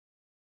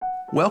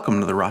Welcome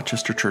to the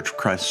Rochester Church of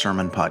Christ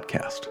Sermon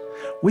Podcast.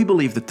 We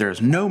believe that there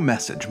is no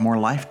message more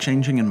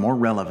life-changing and more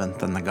relevant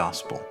than the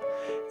gospel.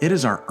 It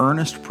is our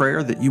earnest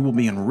prayer that you will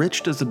be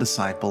enriched as a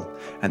disciple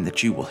and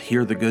that you will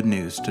hear the good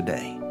news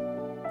today.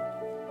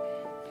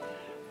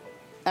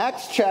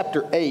 Acts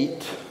chapter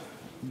 8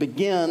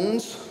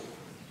 begins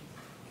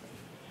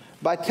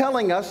by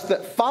telling us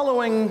that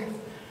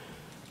following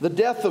the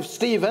death of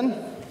Stephen,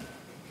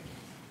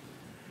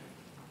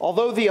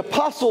 although the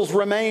apostles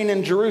remain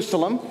in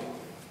Jerusalem,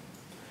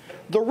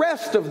 the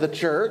rest of the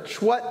church,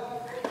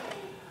 what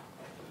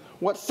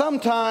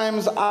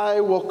sometimes I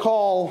will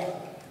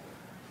call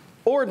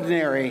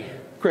ordinary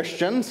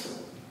Christians,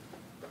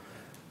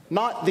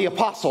 not the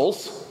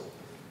apostles,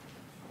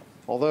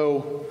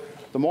 although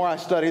the more I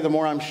study, the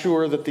more I'm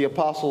sure that the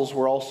apostles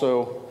were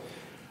also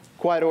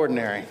quite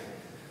ordinary,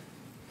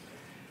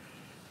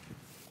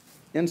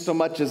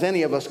 insomuch as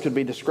any of us could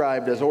be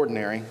described as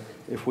ordinary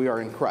if we are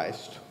in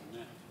Christ.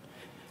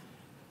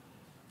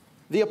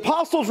 The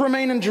apostles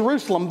remain in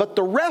Jerusalem, but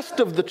the rest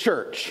of the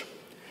church,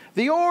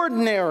 the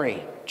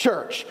ordinary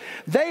church,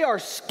 they are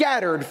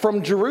scattered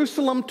from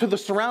Jerusalem to the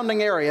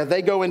surrounding area.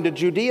 They go into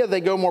Judea,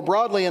 they go more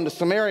broadly into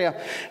Samaria,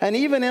 and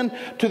even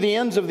into the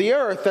ends of the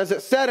earth, as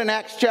it said in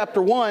Acts chapter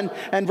 1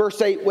 and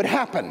verse 8 would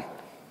happen.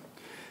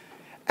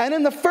 And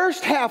in the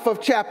first half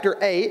of chapter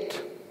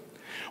 8,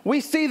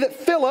 we see that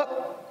Philip,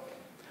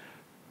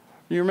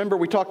 you remember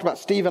we talked about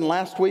Stephen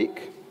last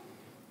week?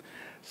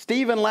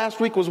 Stephen last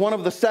week was one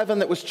of the 7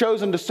 that was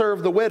chosen to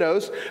serve the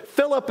widows.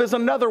 Philip is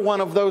another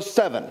one of those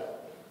 7.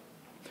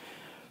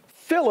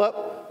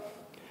 Philip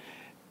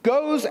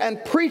goes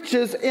and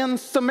preaches in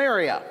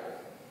Samaria.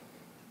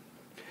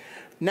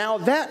 Now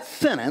that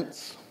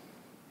sentence,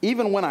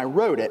 even when I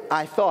wrote it,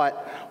 I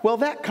thought, well,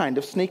 that kind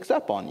of sneaks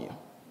up on you.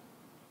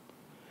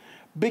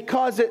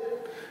 Because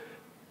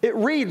it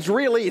reads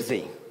real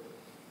easy.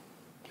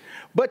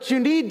 But you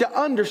need to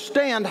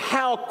understand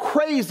how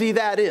crazy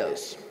that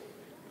is.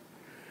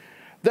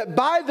 That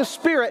by the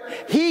Spirit,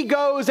 he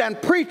goes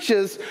and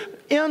preaches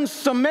in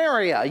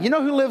Samaria. You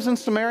know who lives in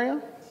Samaria?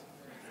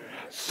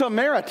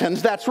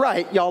 Samaritans, that's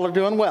right. Y'all are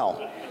doing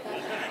well.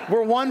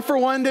 We're 1 for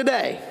 1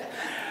 today.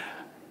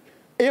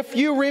 If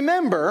you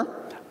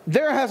remember,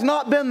 there has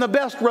not been the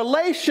best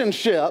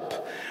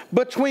relationship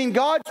between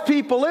God's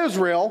people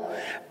Israel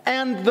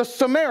and the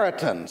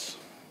Samaritans.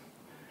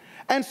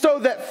 And so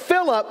that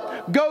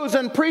Philip goes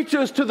and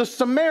preaches to the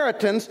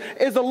Samaritans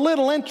is a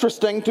little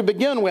interesting to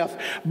begin with.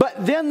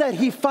 But then that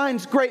he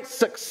finds great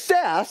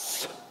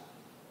success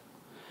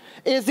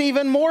is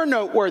even more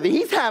noteworthy.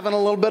 He's having a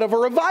little bit of a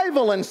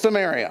revival in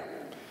Samaria.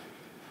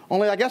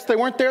 Only I guess they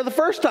weren't there the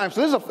first time.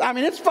 So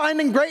it's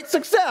finding great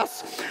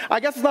success. I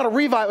guess it's not a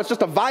revival, it's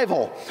just a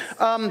vival.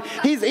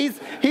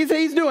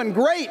 He's doing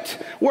great.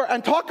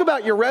 And talk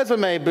about your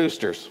resume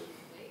boosters.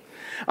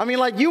 I mean,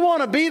 like, you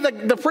want to be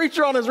the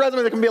preacher on his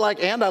resume that can be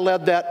like, and I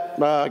led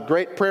that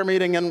great prayer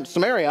meeting in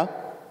Samaria.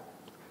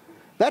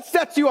 That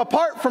sets you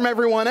apart from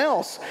everyone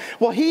else.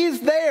 Well,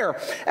 he's there.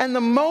 And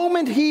the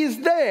moment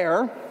he's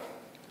there,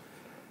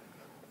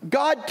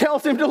 God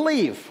tells him to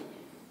leave.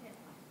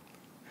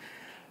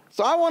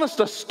 So I want us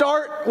to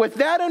start with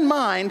that in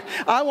mind.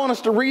 I want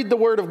us to read the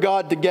Word of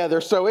God together.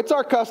 So it's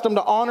our custom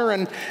to honor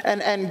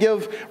and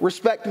give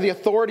respect to the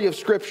authority of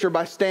Scripture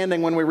by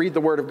standing when we read the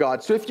Word of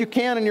God. So if you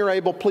can and you're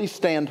able, please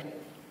stand.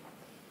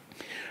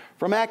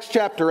 From Acts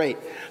chapter 8,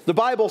 the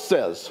Bible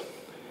says,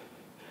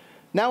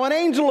 "Now an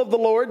angel of the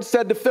Lord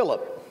said to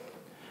Philip,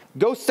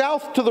 'Go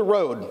south to the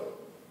road,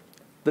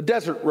 the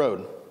desert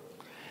road,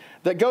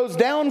 that goes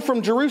down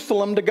from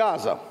Jerusalem to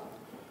Gaza.'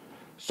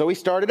 So he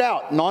started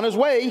out, and on his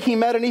way he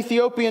met an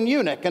Ethiopian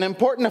eunuch, an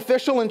important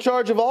official in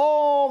charge of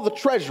all the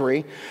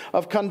treasury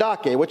of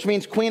Kandake, which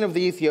means Queen of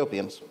the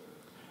Ethiopians.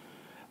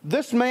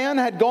 This man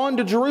had gone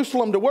to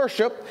Jerusalem to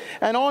worship,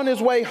 and on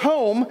his way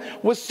home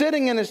was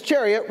sitting in his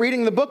chariot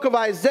reading the book of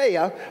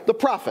Isaiah the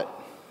prophet.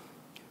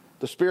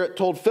 The Spirit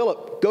told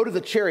Philip, 'Go to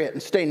the chariot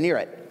and stay near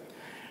it.'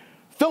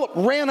 Philip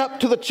ran up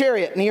to the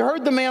chariot, and he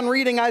heard the man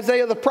reading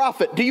Isaiah the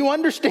prophet. 'Do you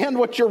understand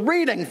what you're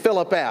reading?'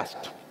 Philip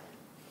asked.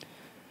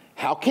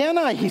 'How can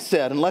I,' he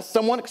said, 'unless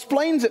someone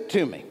explains it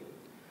to me?'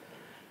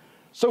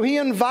 So he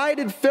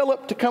invited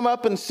Philip to come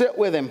up and sit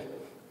with him."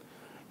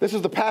 This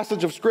is the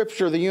passage of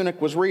Scripture the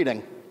eunuch was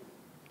reading.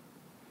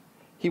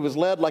 "He was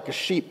led like a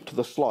sheep to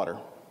the slaughter,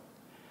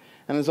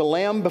 and as a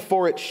lamb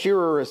before its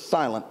shearer is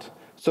silent,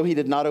 so he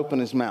did not open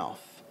his mouth.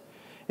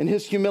 In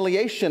his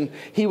humiliation,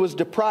 he was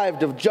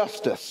deprived of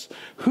justice.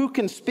 Who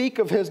can speak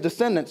of his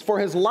descendants? For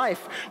his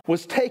life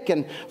was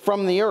taken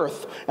from the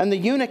earth." And the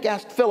eunuch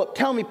asked Philip,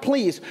 "Tell me,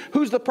 please,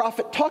 who's the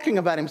prophet talking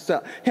about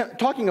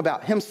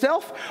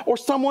himself or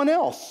someone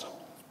else?"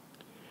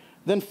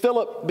 Then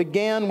Philip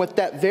began with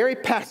that very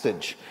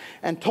passage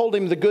and told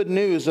him the good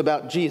news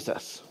about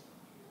Jesus.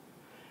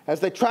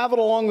 As they traveled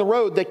along the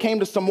road, they came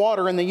to some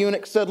water, and the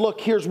eunuch said,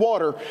 "Look, here's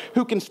water.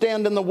 Who can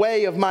stand in the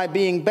way of my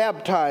being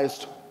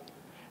baptized?"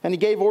 And he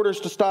gave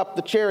orders to stop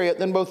the chariot.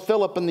 Then both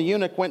Philip and the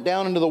eunuch went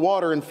down into the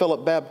water, and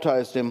Philip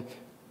baptized him.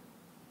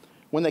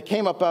 When they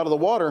came up out of the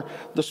water,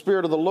 the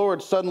Spirit of the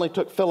Lord suddenly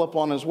took Philip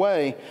on his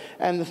way,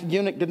 and the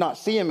eunuch did not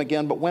see him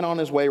again, but went on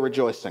his way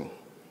rejoicing.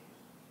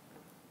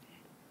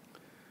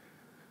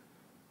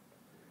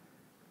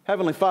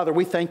 Heavenly Father,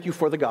 we thank you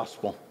for the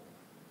gospel.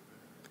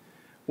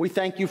 We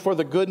thank you for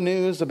the good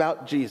news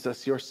about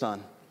Jesus, your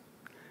Son.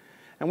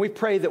 And we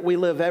pray that we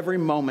live every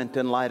moment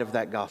in light of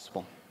that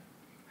gospel.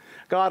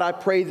 God, I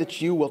pray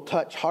that you will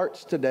touch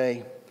hearts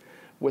today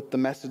with the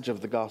message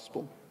of the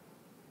gospel.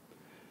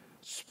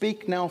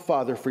 Speak now,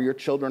 Father, for your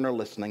children are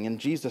listening. In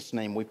Jesus'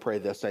 name we pray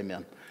this,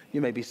 amen.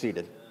 You may be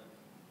seated.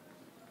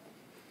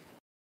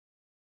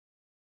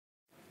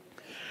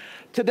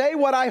 Today,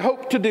 what I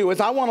hope to do is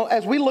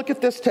as we look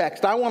at this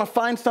text, I want to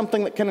find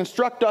something that can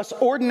instruct us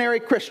ordinary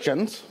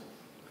Christians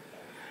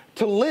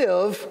to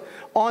live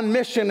on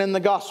mission in the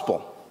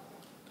gospel.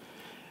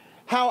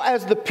 How,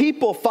 as the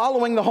people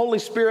following the Holy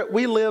Spirit,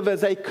 we live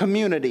as a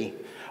community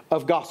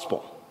of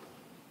gospel.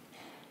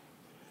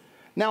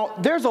 Now,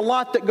 there's a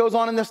lot that goes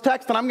on in this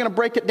text, and I'm going to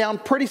break it down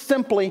pretty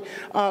simply,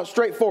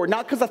 straightforward.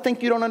 Not because I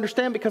think you don't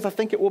understand, because I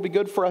think it will be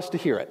good for us to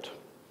hear it.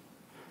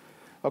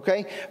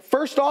 Okay?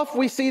 First off,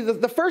 we see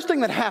that the first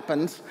thing that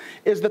happens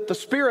is that the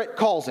Spirit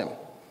calls him.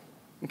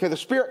 Okay, the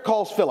Spirit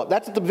calls Philip.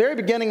 That's at the very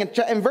beginning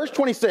in verse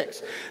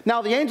 26.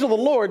 Now, the angel of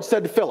the Lord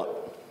said to Philip.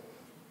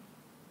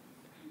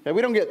 Okay,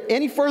 we don't get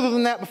any further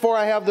than that before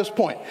I have this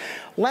point.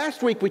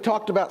 Last week we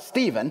talked about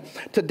Stephen.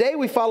 Today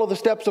we follow the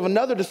steps of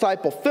another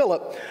disciple,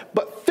 Philip.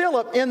 But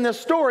Philip in this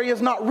story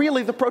is not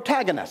really the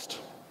protagonist.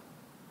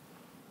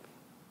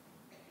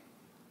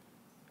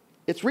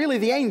 It's really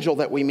the angel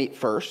that we meet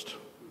first,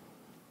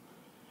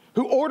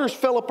 who orders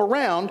Philip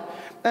around.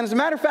 And as a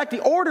matter of fact, he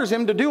orders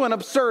him to do an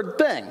absurd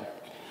thing.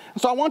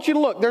 So I want you to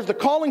look. There's the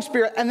calling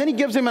Spirit, and then he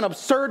gives him an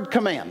absurd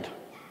command.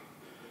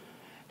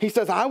 He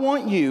says, I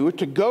want you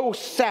to go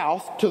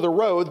south to the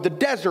road, the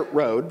desert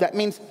road. That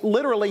means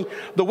literally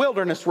the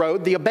wilderness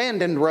road, the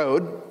abandoned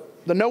road.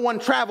 The no one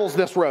travels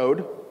this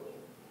road.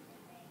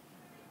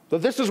 The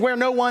this is where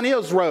no one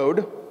is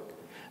road.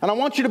 And I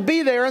want you to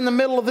be there in the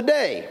middle of the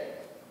day.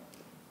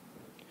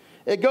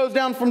 It goes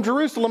down from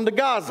Jerusalem to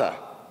Gaza.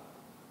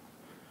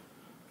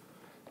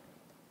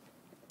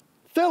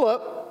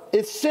 Philip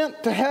is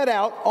sent to head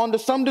out onto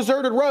some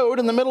deserted road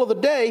in the middle of the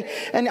day,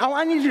 and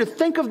I need you to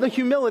think of the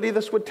humility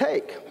this would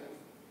take.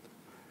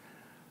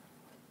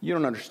 You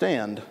don't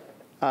understand.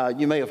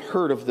 You may have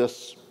heard of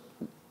this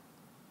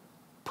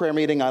prayer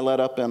meeting I led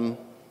up in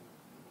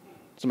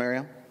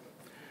Samaria.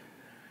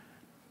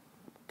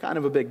 Kind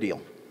of a big deal.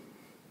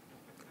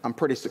 I'm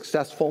pretty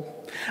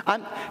successful.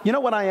 You know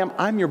what I am?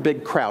 I'm your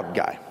big crowd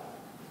guy.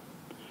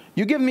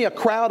 You give me a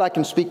crowd, I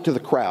can speak to the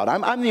crowd.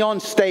 I'm the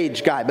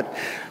on-stage guy, but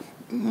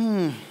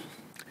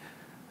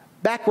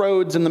back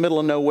roads in the middle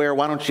of nowhere,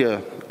 why don't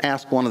you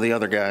ask one of the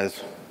other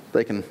guys?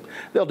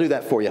 They'll do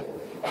that for you.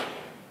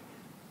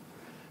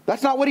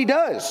 That's not what he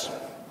does.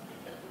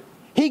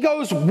 He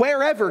goes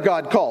wherever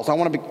God calls. I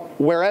want to be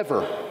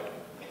wherever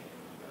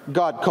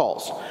God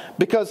calls.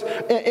 Because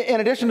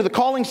in addition to the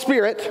calling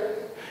Spirit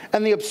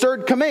and the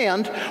absurd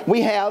command,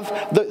 we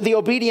have the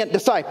obedient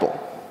disciple.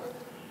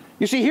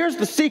 You see, here's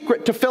the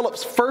secret to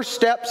Philip's first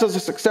steps as a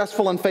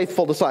successful and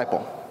faithful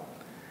disciple.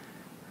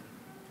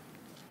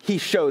 He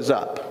shows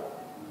up.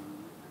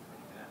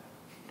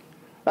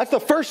 That's the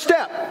first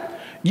step.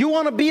 You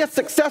want to be a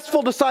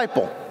successful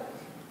disciple?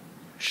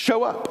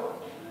 Show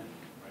up.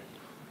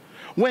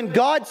 When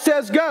God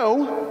says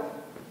go,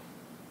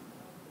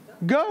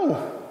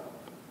 go.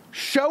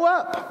 Show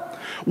up.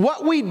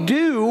 What we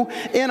do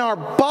in our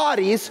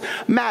bodies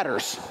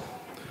matters.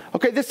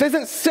 Okay, this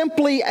isn't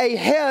simply a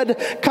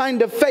head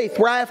kind of faith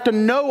where I have to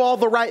know all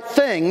the right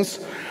things.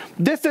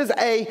 This is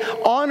a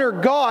honor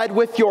God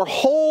with your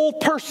whole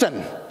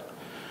person.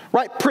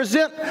 Right?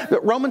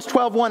 Romans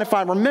 12:1, if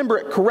I remember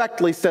it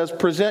correctly, says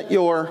present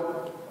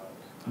your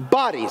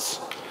bodies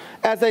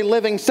as a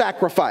living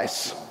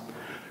sacrifice.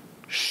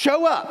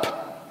 Show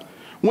up.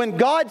 When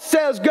God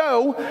says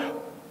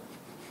go,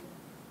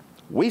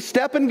 we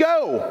step and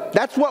go.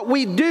 That's what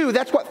we do.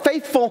 That's what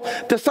faithful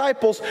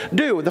disciples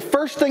do. The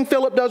first thing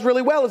Philip does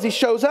really well is he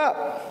shows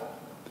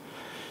up.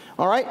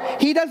 All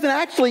right? He doesn't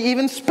actually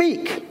even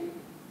speak.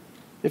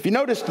 If you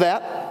noticed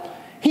that,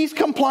 he's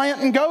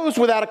compliant and goes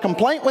without a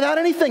complaint, without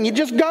anything. He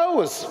just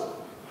goes.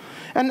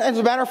 And as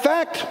a matter of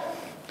fact,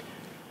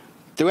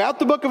 throughout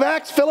the book of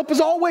Acts, Philip is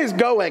always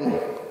going.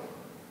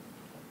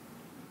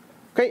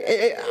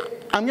 Okay,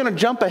 I'm going to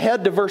jump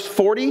ahead to verse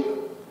 40.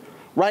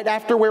 Right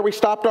after where we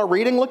stopped our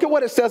reading, look at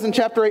what it says in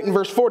chapter 8 and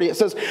verse 40. It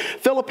says,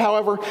 Philip,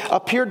 however,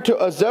 appeared in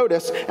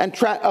Azotus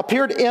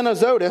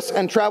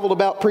and traveled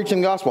about preaching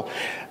the gospel.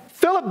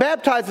 Philip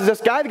baptizes this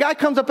guy. The guy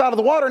comes up out of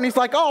the water and he's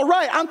like, all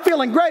right, I'm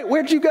feeling great.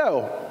 Where'd you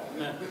go?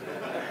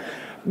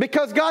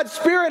 Because God's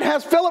Spirit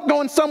has Philip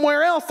going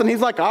somewhere else. And he's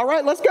like, all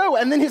right, let's go.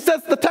 And then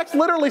the text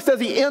literally says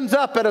he ends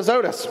up at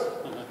Azotus.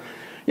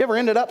 You ever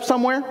ended up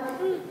somewhere?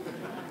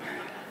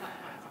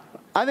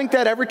 I think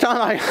that every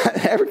time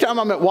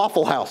I'm at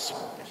Waffle House.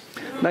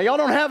 Now, y'all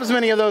don't have as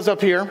many of those up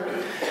here.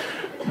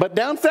 But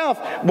down south,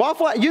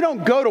 you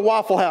don't go to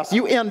Waffle House.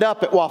 You end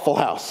up at Waffle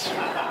House.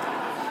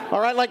 All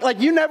right, like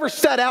you never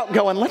set out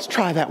going, let's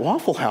try that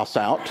Waffle House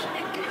out.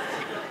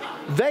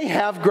 They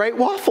have great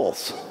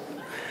waffles.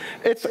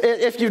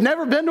 If you've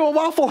never been to a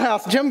Waffle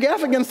House, Jim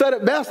Gaffigan said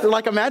it best.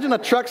 Like, imagine a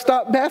truck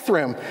stop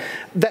bathroom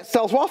that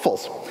sells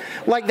waffles.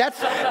 Like,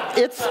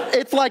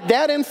 it's like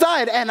that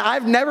inside. And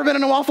I've never been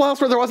in a Waffle House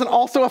where there wasn't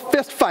also a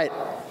fist fight.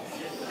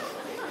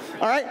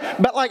 All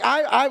right, but like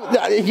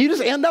you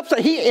just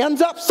he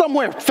ends up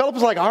somewhere. Philip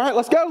is like, all right,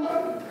 let's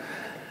go.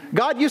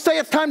 God, you say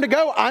it's time to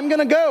go, I'm going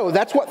to go.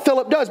 That's what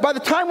Philip does. By the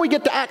time we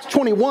get to Acts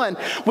 21,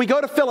 we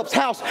go to Philip's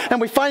house and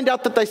we find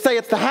out that they say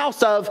it's the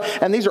house of,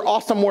 and these are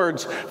awesome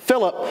words,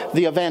 Philip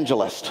the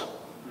evangelist.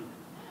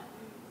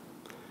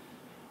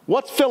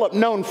 What's Philip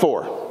known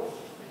for?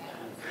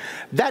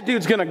 That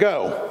dude's going to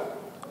go.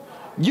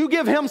 You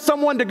give him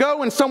someone to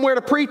go and somewhere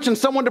to preach and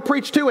someone to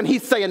preach to, and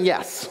he's saying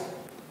yes.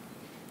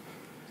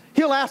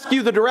 He'll ask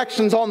you the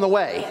directions on the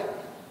way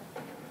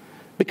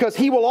because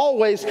he will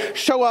always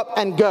show up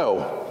and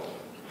go.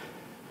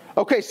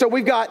 Okay, so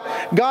we've got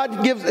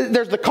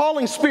there's the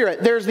calling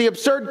spirit, there's the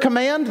absurd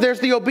command, there's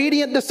the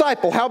obedient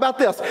disciple. How about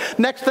this?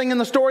 Next thing in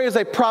the story is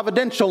a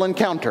providential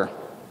encounter.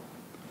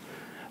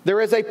 There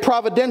is a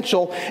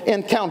providential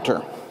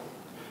encounter.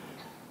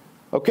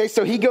 Okay,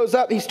 so he goes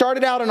up, he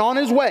started out, and on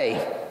his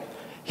way,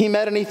 he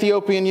met an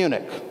Ethiopian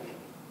eunuch.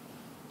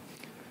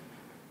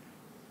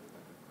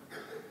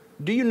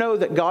 Do you know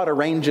that God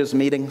arranges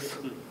meetings?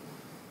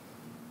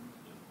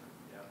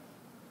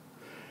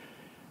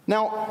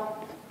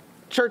 Now,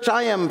 church,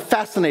 I am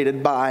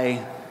fascinated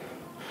by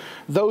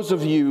those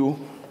of you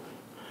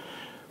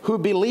who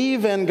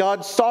believe in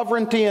God's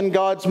sovereignty and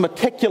God's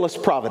meticulous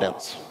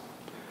providence.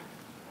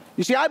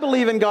 You see, I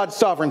believe in God's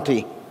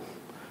sovereignty,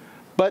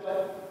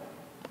 but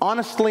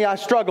honestly, I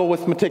struggle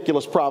with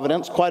meticulous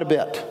providence quite a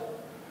bit.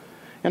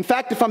 In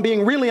fact, if I'm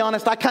being really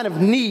honest, I kind of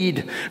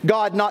need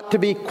God not to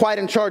be quite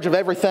in charge of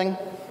everything.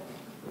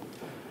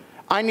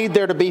 I need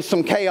there to be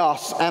some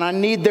chaos, and I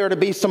need there to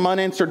be some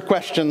unanswered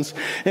questions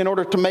in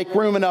order to make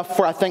room enough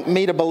for, I think,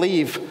 me to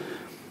believe.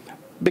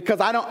 Because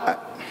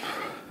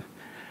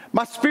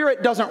my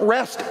spirit doesn't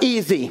rest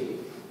easy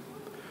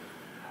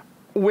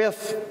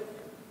with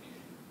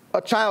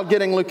a child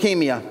getting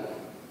leukemia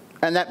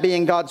and that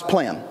being God's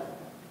plan.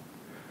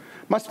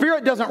 My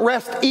spirit doesn't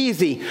rest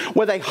easy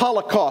with a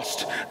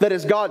Holocaust that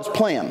is God's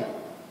plan.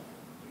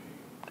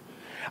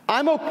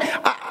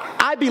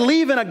 I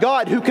believe in a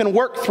God who can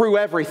work through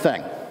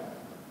everything.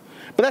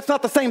 But that's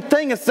not the same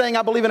thing as saying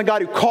I believe in a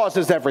God who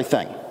causes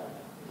everything.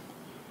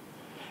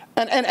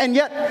 And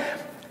yet,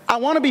 I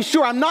want to be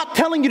sure, I'm not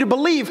telling you to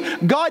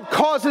believe God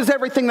causes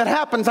everything that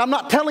happens. I'm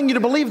not telling you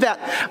to believe that.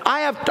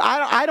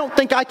 I don't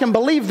think I can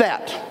believe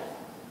that.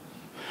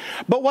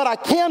 But what I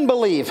can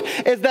believe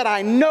is that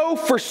I know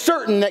for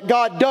certain that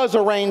God does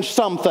arrange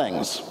some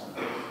things.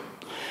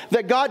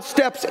 That God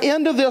steps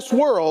into this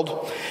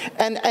world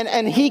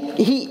and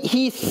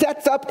he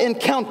sets up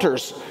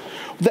encounters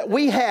that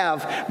we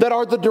have that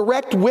are the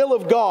direct will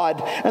of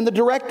God and the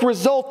direct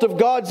result of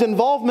God's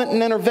involvement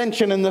and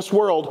intervention in this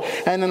world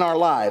and in our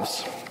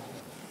lives.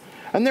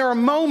 And there are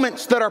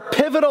moments that are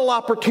pivotal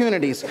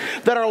opportunities,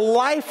 that are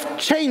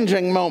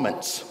life-changing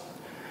moments.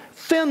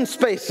 Thin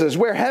spaces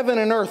where heaven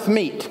and earth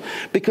meet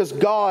because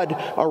God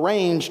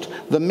arranged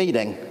the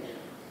meeting.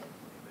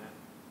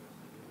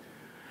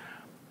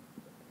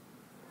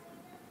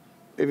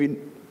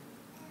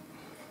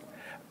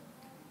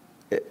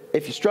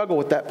 If you struggle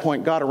with that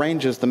point, God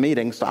arranges the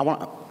meetings.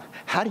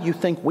 How do you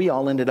think we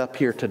all ended up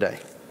here today?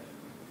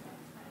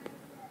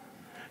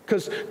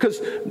 Because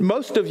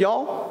most of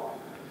y'all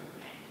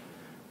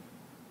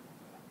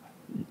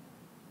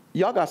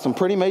got some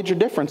pretty major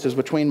differences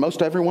between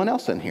most everyone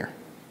else in here.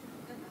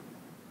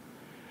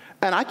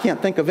 And I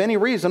can't think of any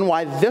reason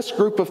why this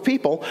group of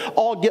people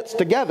all gets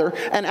together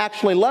and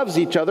actually loves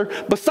each other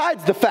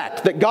besides the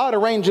fact that God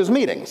arranges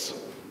meetings.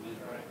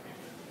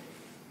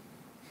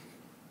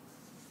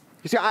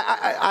 You see,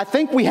 I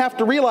think we have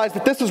to realize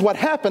that this is what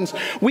happens.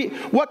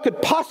 What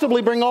could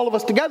possibly bring all of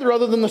us together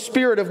other than the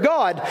Spirit of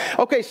God?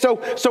 Okay,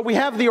 so we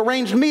have the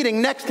arranged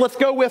meeting. Next, let's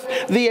go with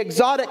the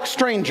exotic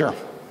stranger.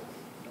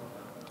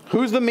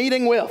 Who's the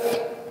meeting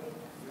with?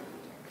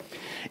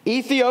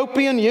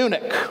 Ethiopian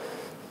eunuch.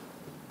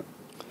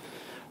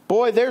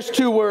 Boy, there's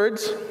two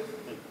words.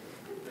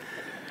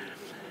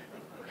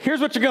 Here's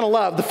what you're going to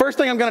love. The first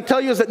thing I'm going to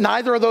tell you is that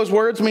neither of those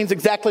words means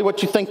exactly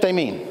what you think they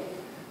mean.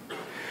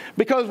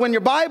 Because when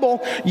your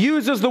Bible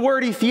uses the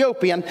word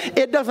Ethiopian,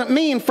 it doesn't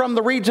mean from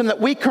the region that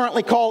we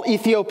currently call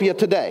Ethiopia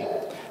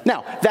today.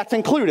 Now, that's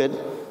included,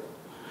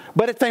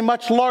 but it's a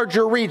much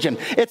larger region.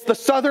 It's the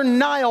southern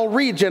Nile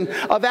region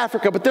of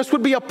Africa, but this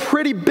would be a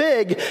pretty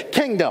big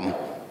kingdom.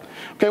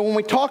 Okay, when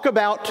we talk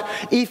about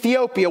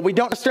Ethiopia, we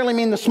don't necessarily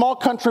mean the small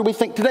country we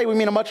think today. We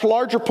mean a much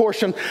larger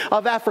portion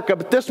of Africa.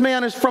 But this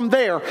man is from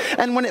there.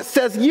 And when it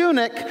says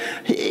eunuch,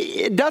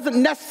 it doesn't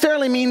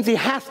necessarily mean he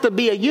has to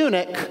be a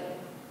eunuch.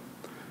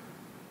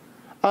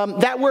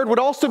 That word would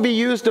also be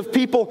used of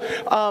people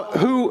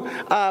who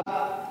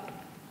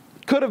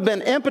could have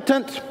been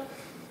impotent,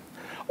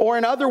 or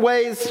in other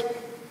ways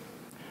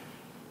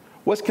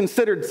was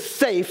considered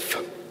safe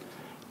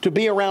to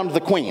be around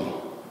the queen.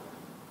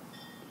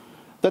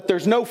 That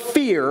there's no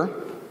fear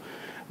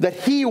that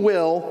he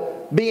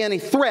will be any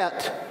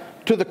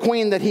threat to the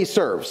queen that he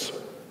serves.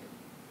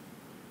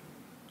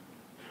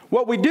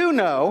 What we do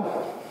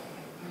know,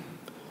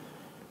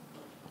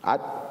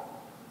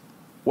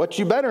 what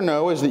you better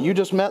know is that you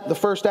just met the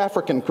first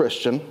African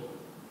Christian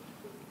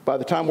by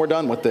the time we're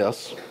done with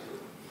this.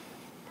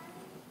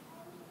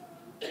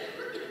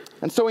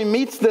 And so he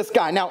meets this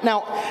guy.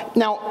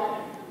 Now,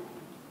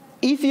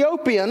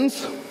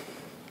 Ethiopians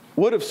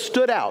would have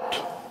stood out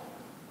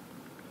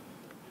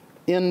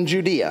in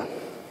Judea.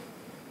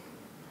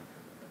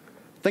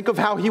 Think of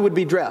how he would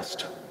be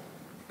dressed.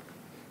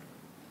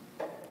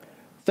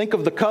 Think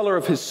of the color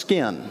of his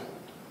skin.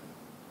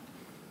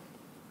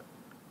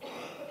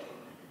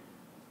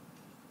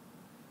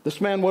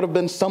 This man would have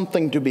been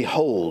something to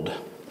behold.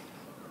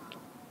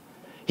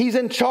 He's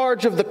in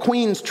charge of the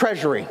queen's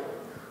treasury.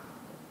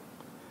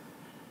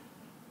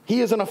 He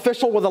is an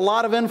official with a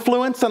lot of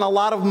influence and a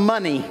lot of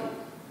money.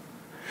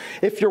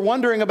 If you're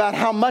wondering about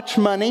how much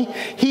money,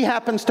 he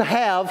happens to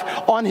have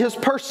on his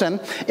person,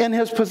 in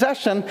his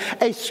possession,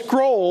 a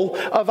scroll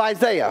of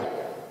Isaiah.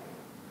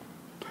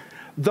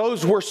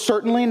 Those were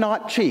certainly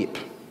not cheap.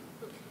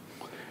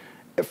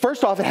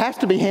 First off, it has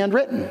to be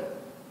handwritten.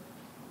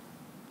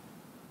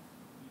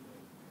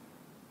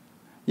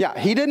 Yeah,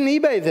 he didn't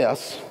eBay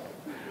this.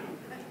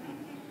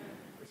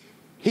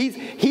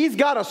 He's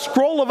got a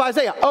scroll of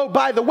Isaiah. Oh,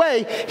 by the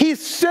way, he's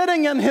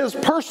sitting in his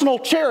personal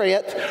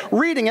chariot,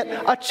 reading it,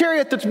 a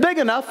chariot that's big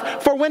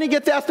enough for when he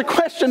gets asked a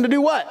question to do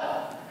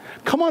what?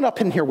 Come on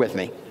up in here with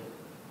me.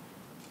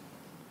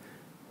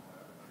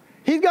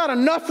 He's got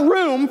enough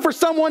room for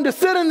someone to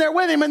sit in there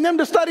with him and them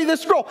to study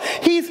this scroll.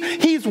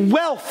 He's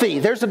wealthy.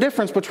 There's a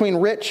difference between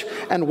rich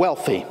and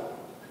wealthy.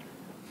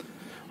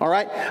 All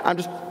right?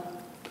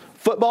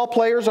 Football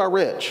players are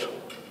rich.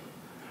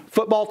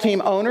 Football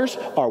team owners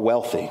are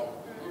wealthy.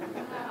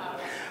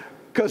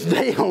 Because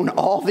they own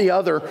all the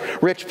other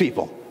rich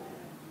people.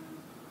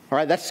 All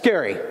right, that's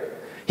scary.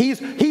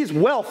 He's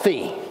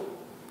wealthy.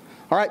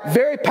 All right,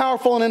 very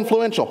powerful and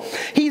influential.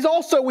 He's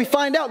also, we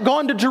find out,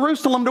 gone to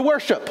Jerusalem to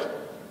worship.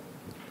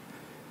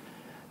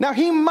 Now,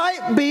 he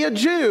might be a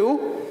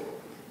Jew,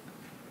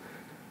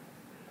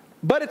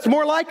 but it's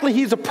more likely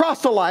he's a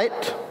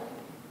proselyte.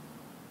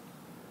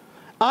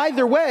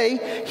 Either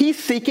way, he's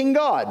seeking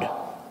God.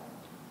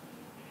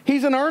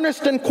 He's an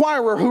earnest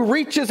inquirer who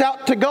reaches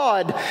out to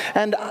God,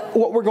 and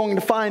what we're going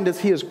to find is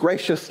he is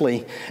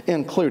graciously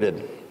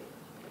included.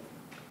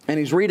 And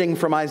he's reading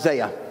from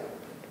Isaiah.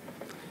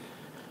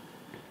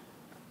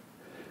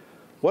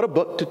 What a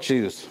book to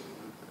choose,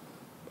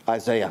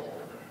 Isaiah.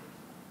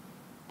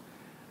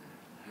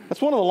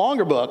 That's one of the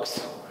longer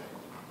books.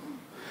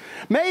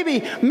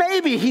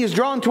 Maybe he's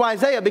drawn to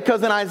Isaiah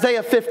because in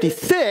Isaiah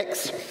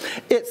 56,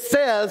 it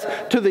says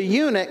to the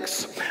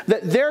eunuchs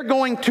that they're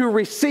going to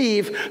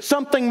receive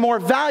something more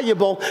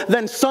valuable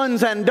than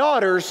sons and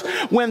daughters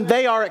when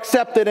they are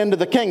accepted into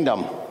the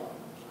kingdom.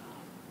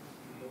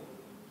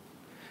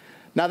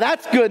 Now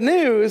that's good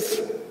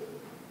news.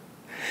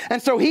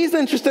 And so he's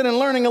interested in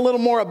learning a little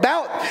more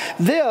about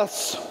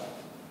this.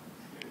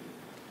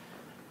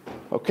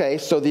 Okay,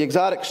 so the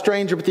exotic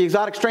stranger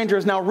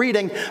is now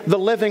reading the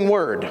living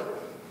word.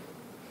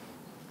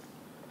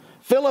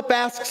 Philip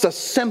asks a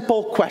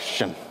simple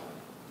question.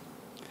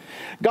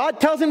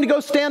 God tells him to go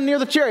stand near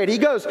the chariot. He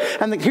goes,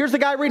 and here's the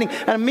guy reading,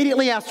 and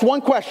immediately asks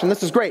one question.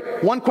 This is great.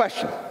 One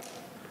question.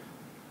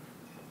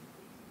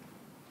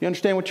 You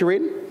understand what you're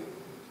reading?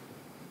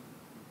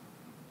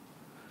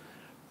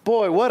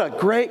 Boy, what a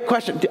great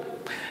question.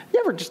 You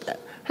ever just,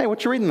 hey,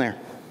 what you reading there?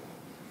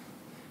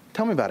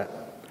 Tell me about it.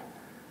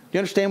 Do you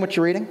understand what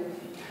you're reading?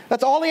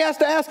 That's all he has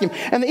to ask him.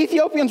 And the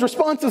Ethiopian's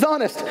response is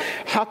honest.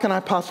 How can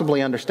I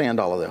possibly understand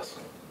all of this?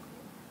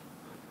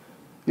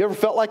 You ever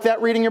felt like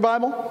that reading your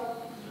Bible?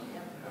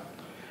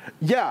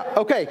 Yeah,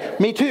 okay,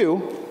 me too.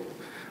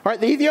 All right,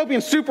 the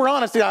Ethiopian's super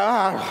honest. He's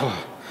like,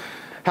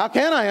 how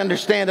can I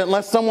understand it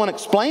unless someone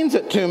explains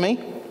it to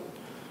me?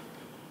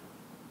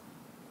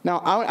 Now,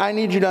 I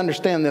need you to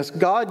understand this.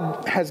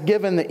 God has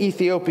given the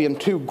Ethiopian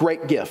two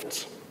great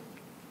gifts.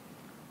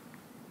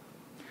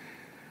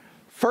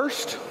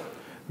 First,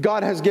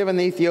 God has given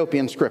the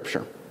Ethiopian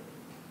Scripture.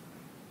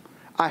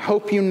 I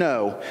hope you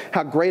know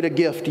how great a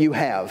gift you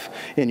have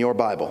in your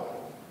Bible.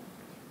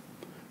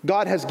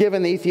 God has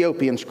given the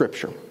Ethiopian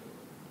Scripture.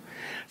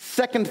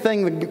 Second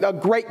thing, a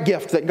great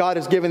gift that God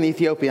has given the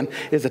Ethiopian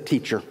is a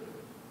teacher.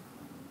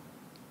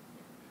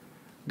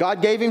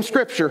 God gave him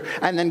Scripture,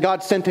 and then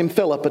God sent him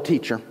Philip, a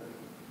teacher.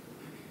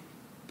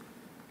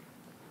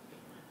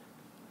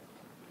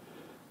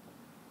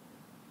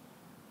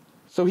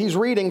 So he's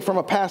reading from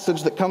a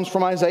passage that comes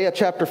from Isaiah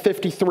chapter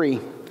 53,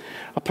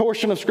 a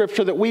portion of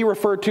Scripture that we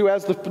refer to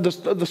as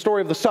the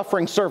story of the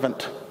suffering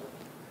servant.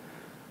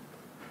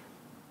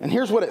 And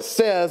here's what it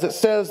says. It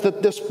says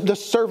that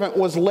this servant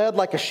was led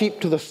like a sheep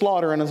to the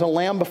slaughter, and as a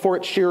lamb before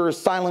its shearer is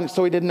silent,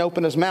 so he didn't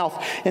open his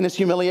mouth. In his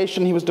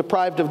humiliation, he was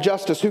deprived of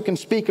justice. Who can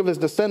speak of his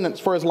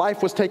descendants? For his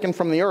life was taken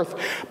from the earth.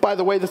 By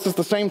the way, this is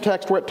the same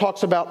text where it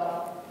talks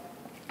about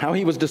how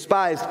he was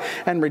despised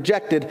and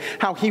rejected,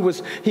 how he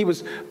was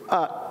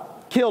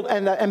killed,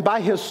 and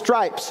by his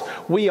stripes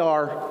we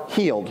are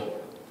healed.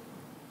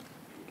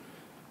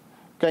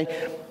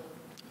 Okay,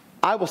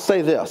 I will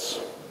say this.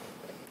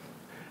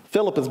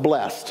 Philip is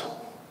blessed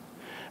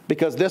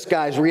because this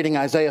guy's reading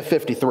Isaiah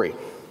 53.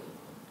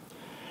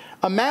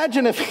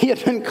 Imagine if he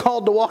had been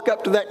called to walk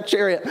up to that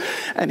chariot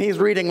and he's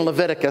reading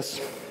Leviticus.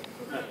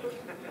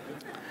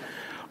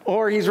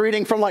 Or he's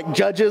reading from like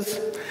Judges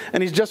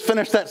and he's just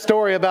finished that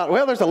story about,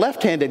 well, there's a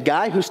left-handed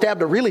guy who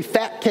stabbed a really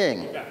fat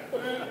king.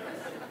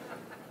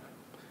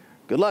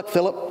 Good luck,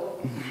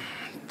 Philip.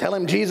 Tell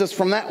him Jesus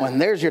from that one.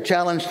 There's your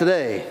challenge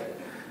today.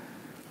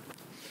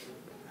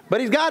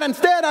 But he's got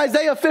instead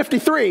Isaiah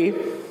 53.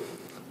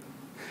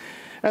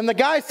 And the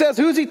guy says,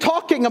 who's he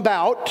talking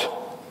about?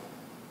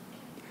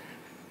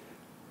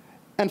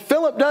 And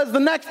Philip does the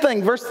next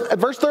thing, verse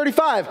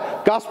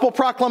 35, gospel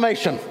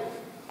proclamation.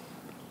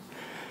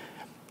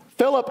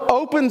 Philip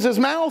opens his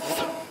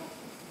mouth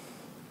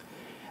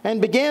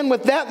and began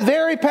with that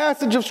very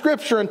passage of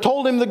Scripture and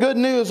told him the good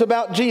news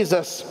about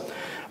Jesus.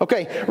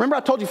 Okay, remember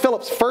I told you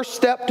Philip's first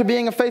step to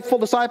being a faithful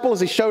disciple is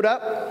he showed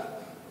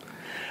up?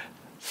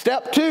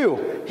 Step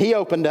 2, he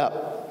opened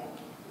up.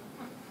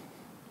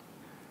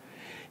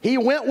 He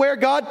went where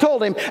God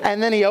told him,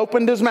 and then he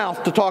opened his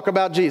mouth to talk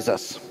about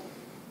Jesus.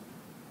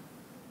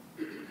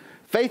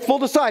 Faithful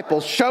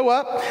disciples show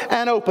up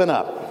and open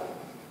up.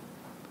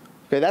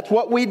 Okay, that's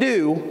what we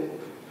do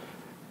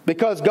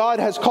because God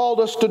has called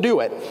us to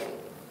do it.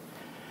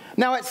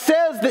 Now it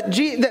says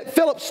that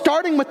Philip,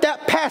 starting with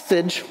that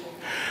passage,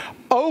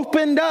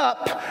 opened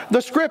up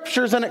the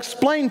Scriptures and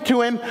explained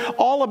to him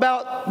all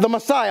about the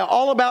Messiah,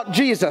 all about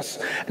Jesus.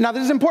 Now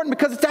this is important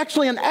because it's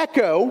actually an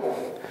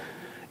echo.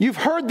 You've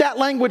heard that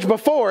language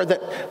before,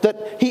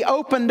 that he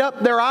opened up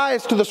their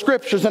eyes to the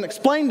Scriptures and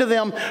explained to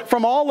them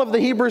from all of the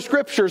Hebrew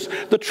Scriptures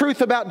the truth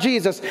about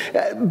Jesus.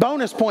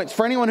 Bonus points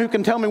for anyone who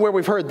can tell me where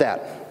we've heard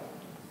that.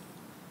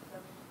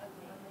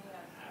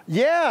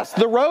 Yes,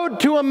 the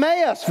road to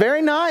Emmaus.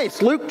 Very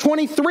nice. Luke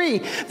 23.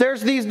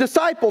 There's these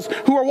disciples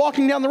who are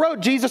walking down the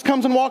road. Jesus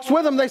comes and walks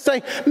with them. They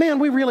say, man,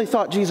 we really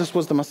thought Jesus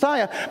was the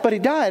Messiah, but he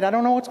died. I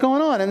don't know what's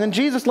going on. And then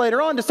Jesus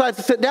later on decides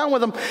to sit down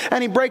with them,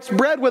 and he breaks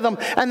bread with them,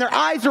 and their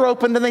eyes are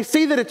opened, and they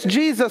see that it's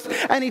Jesus.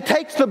 And he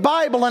takes the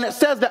Bible, and it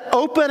says that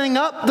opening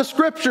up the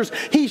Scriptures,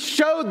 he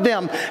showed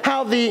them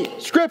how the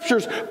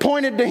Scriptures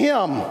pointed to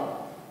him.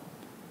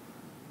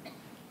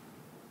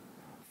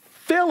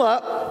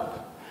 Philip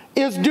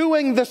is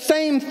doing the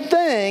same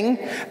thing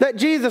that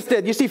Jesus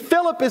did. You see,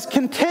 Philip is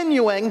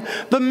continuing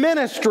the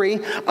ministry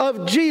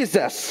of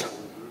Jesus,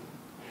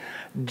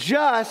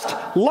 just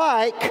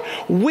like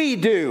we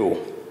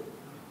do.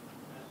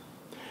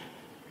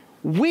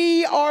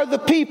 We are the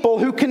people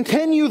who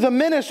continue the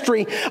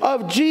ministry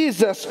of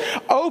Jesus,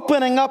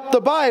 opening up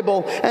the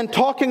Bible and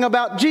talking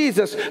about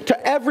Jesus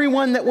to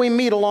everyone that we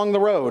meet along the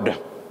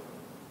road.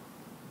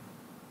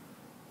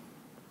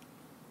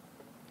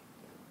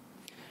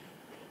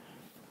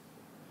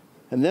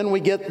 And then we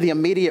get the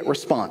immediate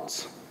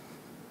response.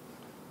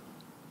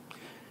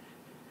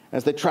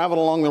 As they traveled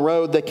along the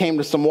road, they came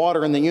to some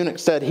water, and the eunuch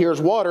said,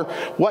 here's water.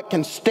 What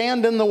can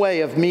stand in the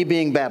way of me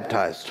being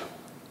baptized?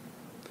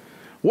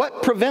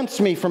 What prevents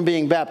me from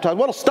being baptized?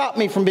 What will stop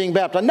me from being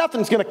baptized?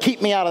 Nothing's going to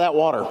keep me out of that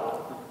water.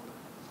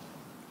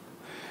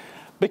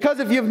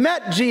 Because if you've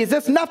met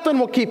Jesus, nothing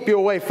will keep you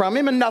away from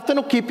him, and nothing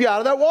will keep you out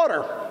of that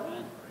water.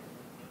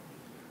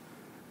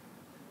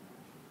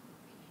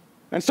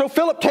 And so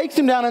Philip takes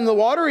him down into the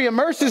water, he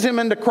immerses him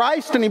into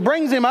Christ, and he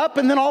brings him up,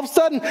 and then all of a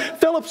sudden,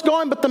 Philip's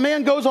gone, but the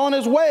man goes on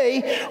his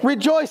way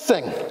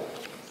rejoicing.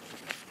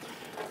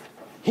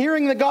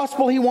 Hearing the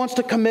gospel, he wants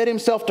to commit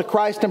himself to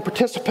Christ and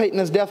participate in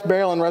his death,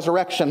 burial, and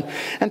resurrection.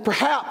 And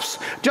perhaps,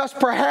 just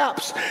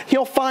perhaps,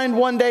 he'll find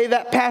one day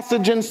that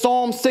passage in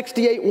Psalm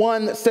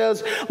 68:1 that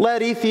says,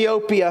 let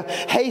Ethiopia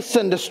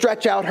hasten to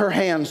stretch out her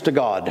hands to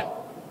God.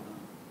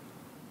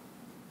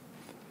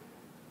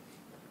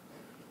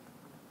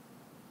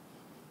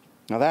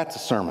 Now that's a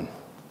sermon.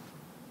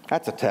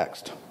 That's a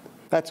text.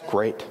 That's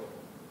great.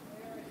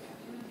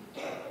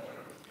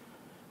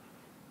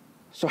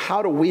 So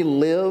how do we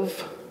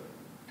live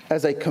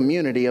as a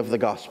community of the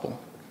gospel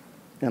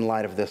in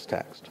light of this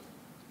text?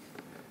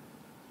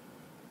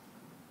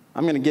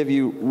 I'm going to give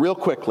you real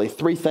quickly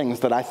 3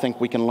 things that I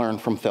think we can learn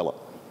from Philip,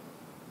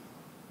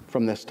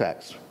 from this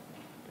text.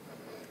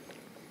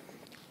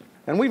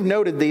 And we've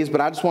noted these, but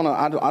I just want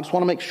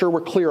to make sure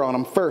we're clear on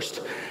them.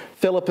 First,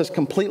 Philip is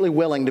completely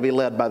willing to be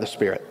led by the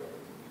Spirit.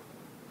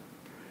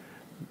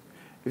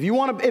 If you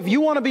want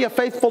to be a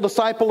faithful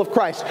disciple of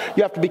Christ,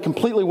 you have to be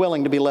completely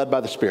willing to be led by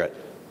the Spirit.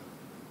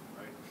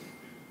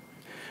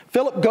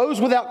 Philip goes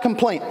without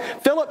complaint.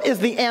 Philip is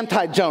the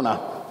anti-Jonah.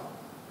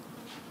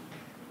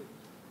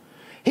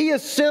 He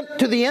is sent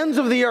to the ends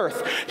of the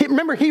earth.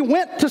 Remember, he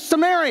went to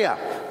Samaria.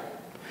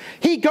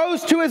 He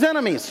goes to his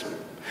enemies.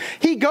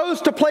 He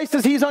goes to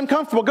places he's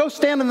uncomfortable. Go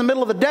stand in the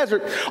middle of the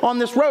desert on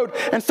this road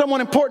and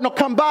someone important will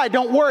come by.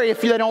 Don't worry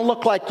if they don't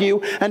look like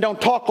you and don't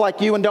talk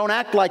like you and don't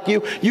act like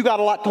you. You got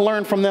a lot to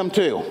learn from them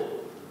too.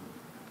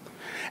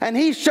 And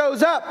he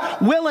shows up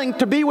willing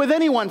to be with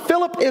anyone.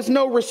 Philip is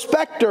no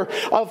respecter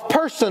of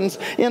persons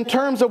in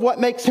terms of what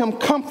makes him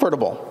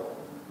comfortable.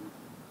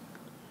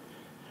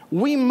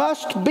 We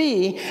must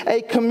be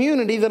a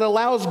community that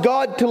allows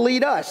God to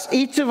lead us.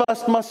 Each of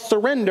us must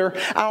surrender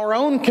our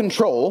own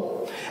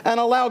control and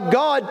allow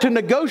God to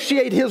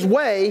negotiate his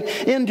way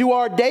into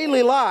our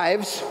daily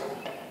lives.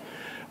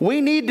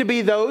 We need to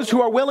be those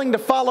who are willing to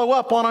follow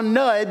up on a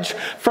nudge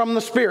from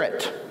the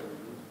Spirit.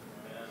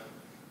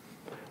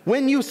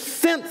 When you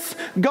sense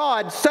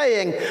God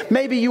saying,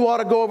 maybe you ought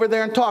to go over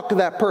there and talk to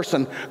that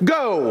person,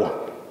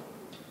 go.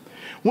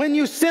 When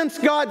you sense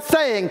God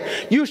saying,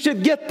 you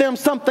should get them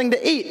something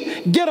to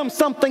eat, get them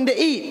something to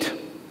eat.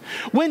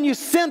 When you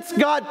sense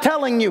God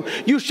telling you,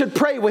 you should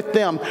pray with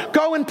them,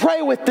 go and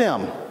pray with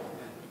them.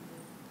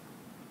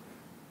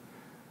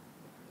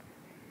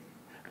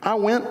 I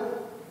went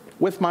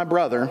with my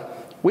brother.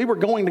 We were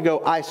going to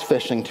go ice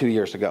fishing 2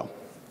 years ago,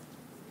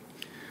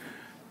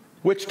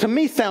 which to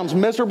me sounds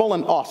miserable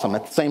and awesome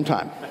at the same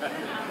time.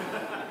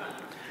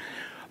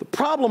 The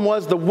problem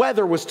was the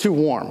weather was too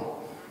warm.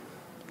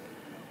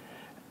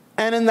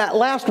 And in that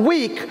last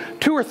week,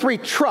 2 or 3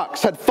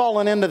 trucks had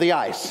fallen into the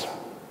ice.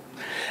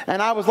 And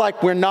I was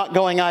like, we're not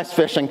going ice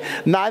fishing.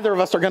 Neither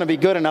of us are going to be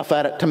good enough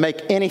at it to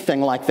make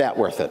anything like that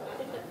worth it.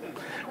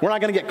 We're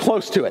not going to get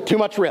close to it. Too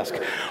much risk.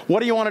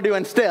 What do you want to do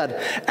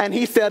instead? And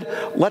he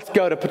said, let's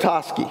go to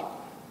Petoskey.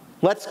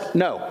 Let's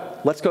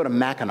go to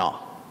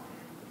Mackinac.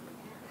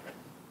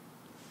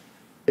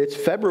 It's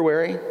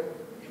February.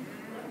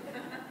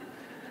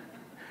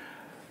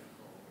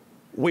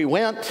 We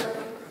went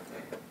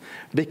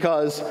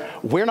because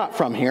we're not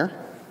from here.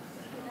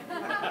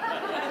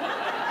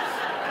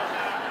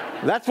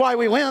 That's why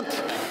we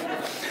went.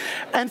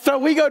 And so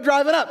we go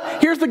driving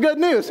up. Here's the good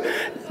news.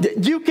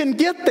 You can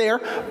get there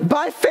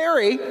by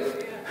ferry,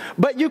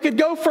 but you could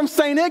go from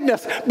St.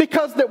 Ignace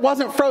because it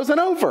wasn't frozen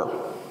over.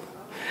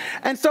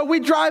 And so we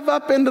drive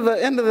up into the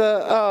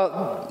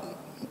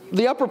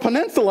Upper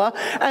Peninsula,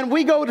 and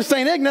we go to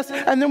St. Ignace,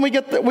 and then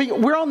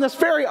we're on this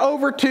ferry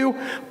over to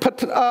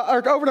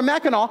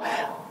Mackinac.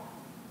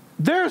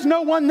 There's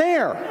no one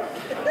there.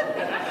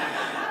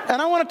 And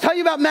I want to tell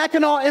you about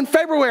Mackinac in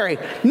February.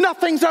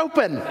 Nothing's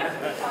open.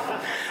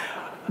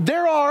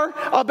 There are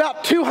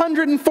about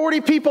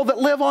 240 people that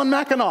live on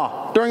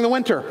Mackinac during the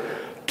winter.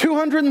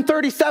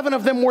 237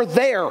 of them were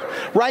there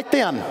right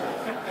then.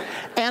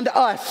 And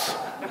us.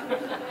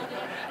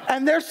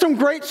 And there's some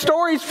great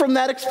stories from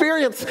that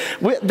experience.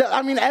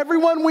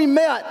 Everyone we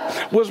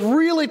met was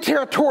really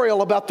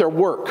territorial about their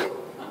work.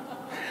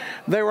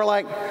 They were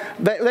like,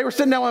 they were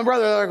sitting down with my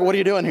brother. They're like, what are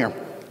you doing here?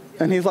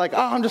 And he's like,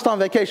 oh, I'm just on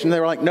vacation. They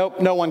were like,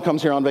 nope, no one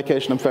comes here on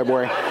vacation in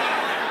February.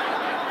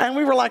 And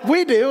we were like,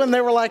 we do. And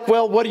they were like,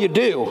 well, what do you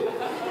do?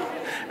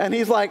 And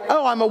he's like,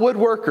 oh, I'm a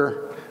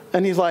woodworker.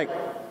 And he's like,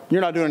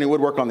 you're not doing any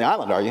woodwork on the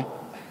island, are you?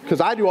 Because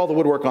I do all the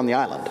woodwork on the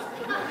island.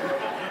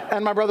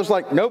 And my brother's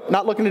like, nope,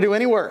 not looking to do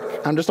any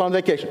work. I'm just on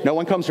vacation. No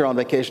one comes here on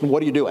vacation.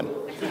 What are you doing?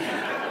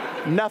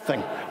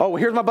 Nothing. Oh, well,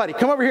 here's my buddy.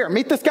 Come over here.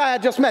 Meet this guy I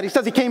just met. He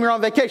says he came here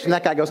on vacation.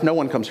 That guy goes, no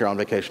one comes here on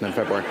vacation in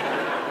February.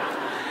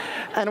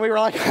 And we were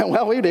like,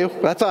 well, we do.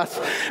 That's us.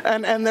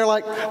 And they're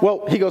like,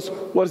 well, he goes,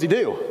 what does he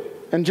do?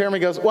 And Jeremy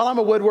goes, well, I'm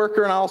a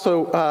woodworker and I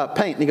also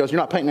paint. And he goes, you're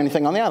not painting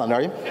anything on the island,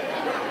 are you?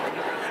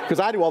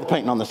 Because I do all the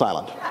painting on this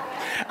island.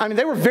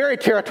 They were very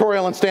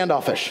territorial and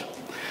standoffish.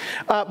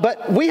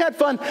 But we had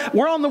fun.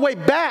 We're on the way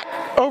back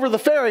over the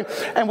ferry,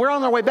 and we're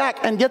on our way back,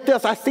 and get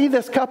this, I see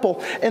this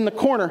couple in the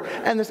corner,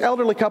 and this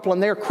elderly couple,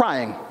 and they're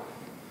crying.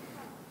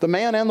 The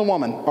man and the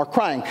woman are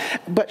crying,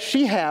 but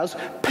she has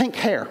pink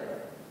hair.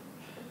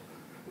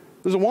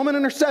 There's a woman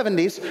in her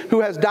 70s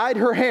who has dyed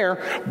her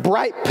hair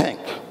bright pink.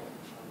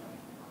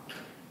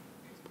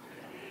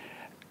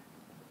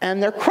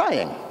 And they're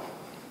crying.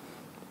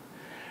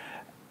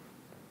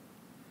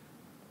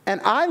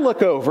 And I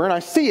look over and I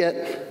see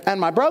it, and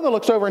my brother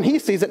looks over and he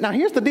sees it. Now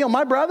here's the deal,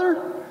 my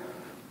brother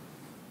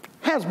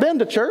has been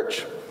to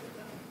church,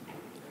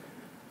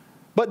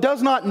 but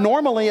does not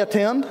normally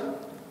attend.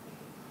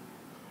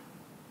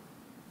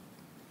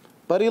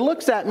 But he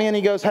looks at me and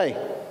he goes, hey,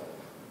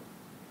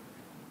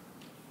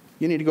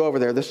 you need to go over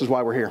there. This is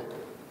why we're here.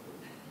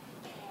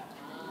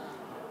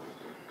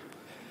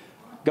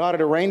 God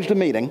had arranged a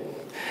meeting,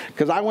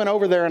 because I went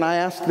over there and I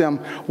asked them,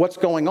 what's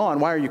going on?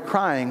 Why are you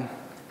crying?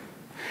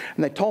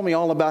 And they told me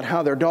all about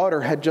how their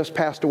daughter had just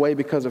passed away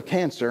because of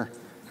cancer.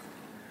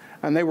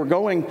 And they were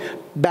going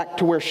back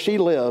to where she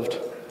lived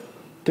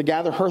to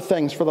gather her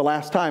things for the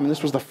last time. And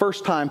this was the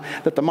first time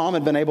that the mom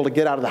had been able to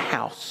get out of the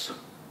house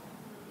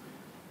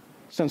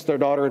since their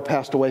daughter had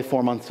passed away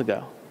 4 months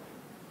ago.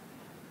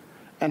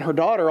 And her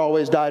daughter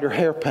always dyed her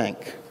hair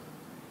pink.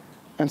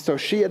 And so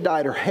she had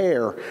dyed her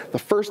hair. The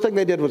first thing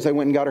they did was they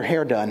went and got her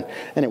hair done.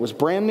 And it was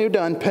brand new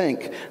done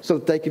pink so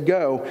that they could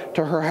go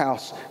to her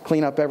house,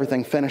 clean up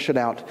everything, finish it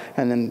out,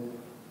 and then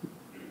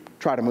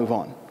try to move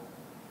on.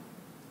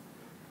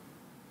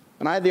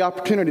 And I had the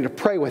opportunity to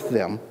pray with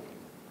them,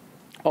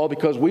 all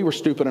because we were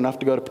stupid enough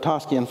to go to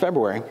Petoskey in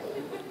February.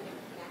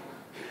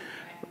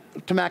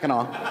 To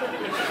Mackinac.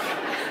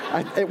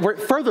 We're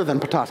further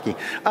than Petoskey.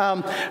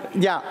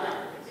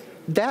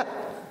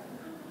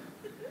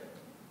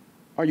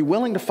 Are you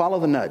willing to follow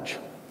the nudge?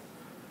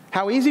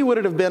 How easy would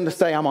it have been to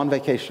say, I'm on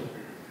vacation?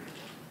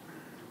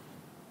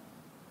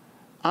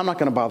 I'm not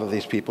going to bother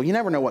these people. You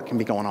never know what can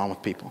be going on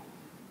with people.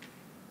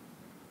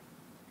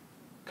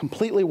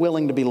 Completely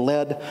willing to be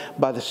led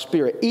by the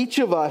Spirit. Each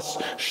of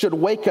us should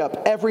wake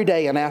up every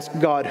day and ask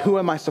God, who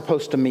am I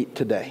supposed to meet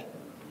today?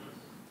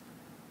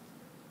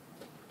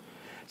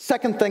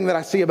 Second thing that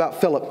I see about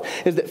Philip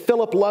is that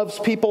Philip loves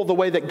people the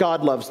way that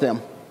God loves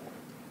them.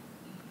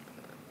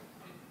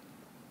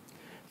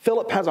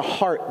 Philip has a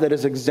heart that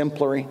is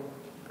exemplary.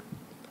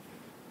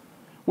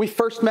 We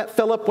first met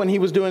Philip when he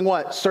was doing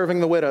what? Serving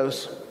the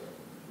widows.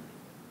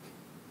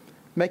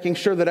 Making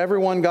sure that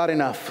everyone got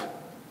enough.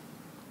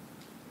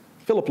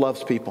 Philip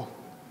loves people.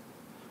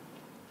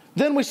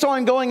 Then we saw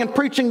him going and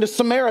preaching to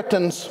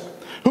Samaritans,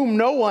 whom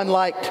no one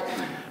liked.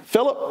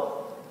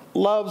 Philip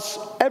loves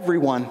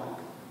everyone,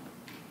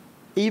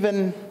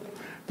 even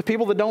the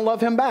people that don't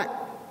love him back.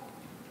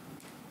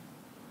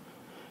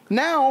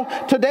 Now,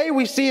 today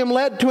we see him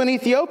led to an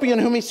Ethiopian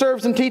whom he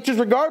serves and teaches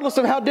regardless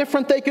of how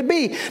different they could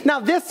be. Now,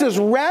 this is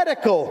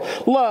radical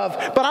love,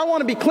 but I want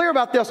to be clear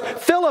about this.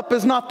 Philip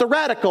is not the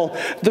radical.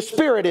 The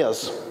Spirit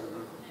is.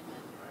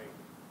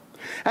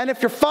 And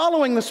if you're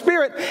following the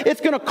Spirit,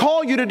 it's going to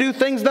call you to do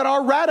things that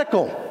are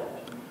radical,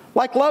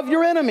 like love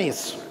your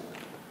enemies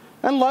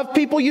and love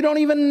people you don't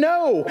even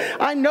know.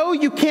 I know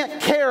you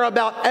can't care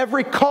about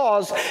every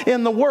cause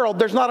in the world.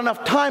 There's not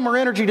enough time or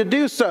energy to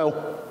do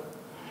so.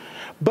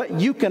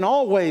 But you can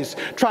always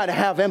try to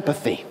have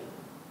empathy.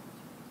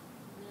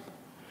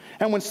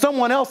 And when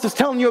someone else is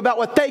telling you about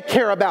what they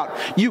care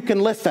about, you can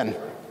listen.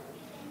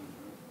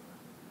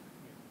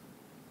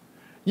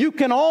 You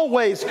can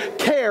always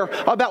care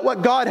about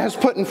what God has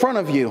put in front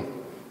of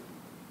you.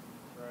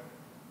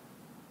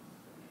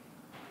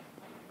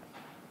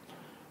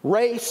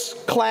 Race,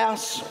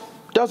 class,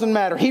 doesn't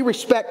matter. He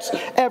respects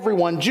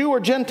everyone. Jew or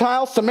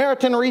Gentile,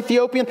 Samaritan or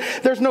Ethiopian.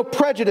 There's no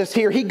prejudice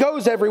here. He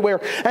goes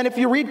everywhere. And if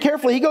you read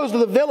carefully, he goes to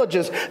the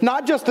villages,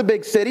 not just the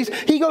big cities.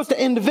 He goes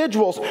to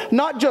individuals,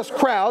 not just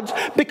crowds,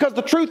 because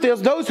the truth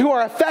is those who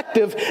are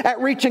effective at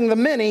reaching the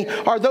many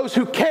are those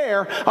who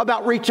care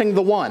about reaching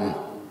the one.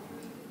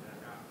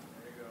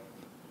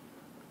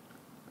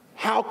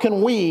 How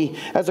can we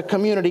as a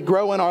community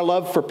grow in our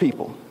love for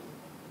people?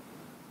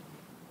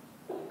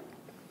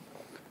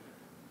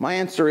 My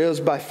answer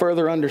is by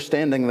further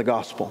understanding the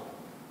gospel.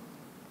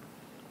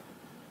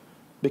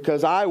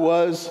 Because I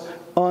was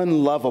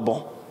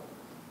unlovable.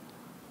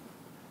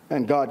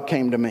 And God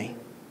came to me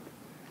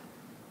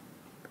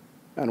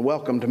and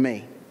welcomed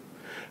me.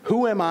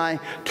 Who am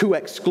I to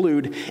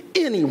exclude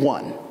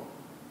anyone?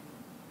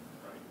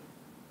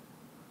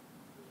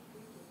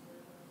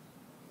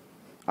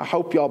 I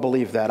hope y'all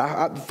believe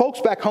that. Folks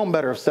back home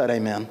better have said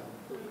amen.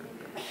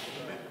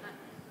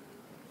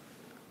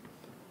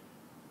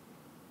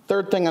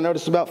 Third thing I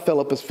noticed about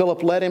Philip is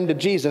Philip led him to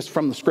Jesus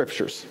from the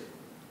Scriptures.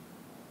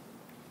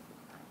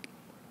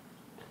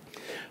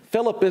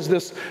 Philip is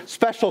this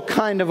special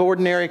kind of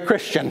ordinary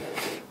Christian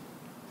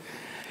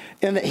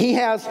in that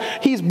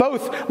he's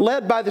both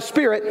led by the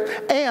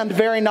Spirit and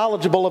very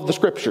knowledgeable of the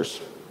Scriptures.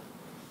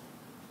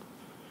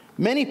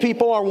 Many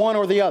people are one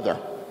or the other.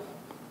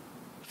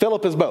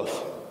 Philip is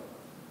both.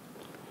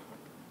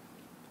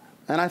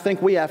 And I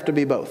think we have to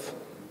be both.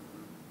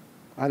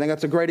 I think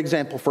that's a great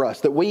example for us,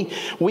 that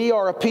we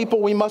are a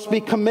people, we must be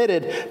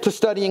committed to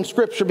studying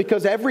Scripture,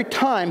 because every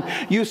time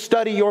you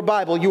study your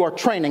Bible, you are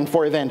training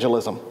for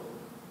evangelism.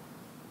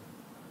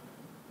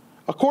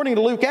 According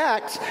to Luke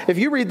Acts, if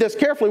you read this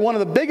carefully, one of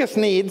the biggest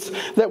needs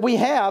that we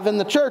have in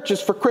the church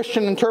is for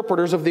Christian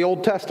interpreters of the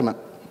Old Testament.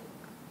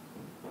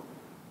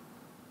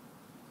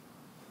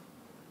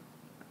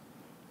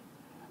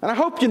 And I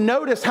hope you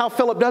notice how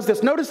Philip does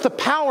this. Notice the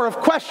power of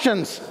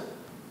questions.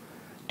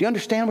 Do you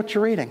understand what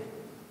you're reading?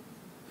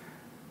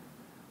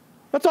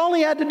 That's all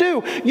he had to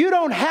do. You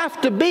don't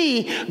have to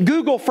be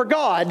Google for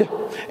God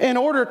in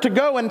order to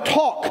go and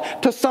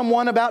talk to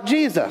someone about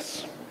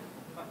Jesus.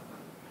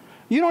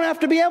 You don't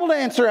have to be able to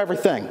answer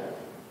everything.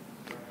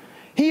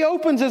 He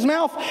opens his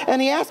mouth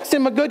and he asks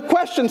him a good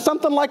question.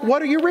 Something like,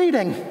 what are you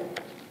reading?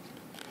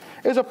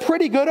 Is a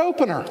pretty good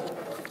opener.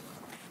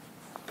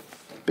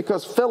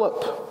 Because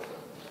Philip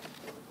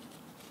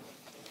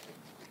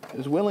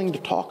is willing to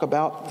talk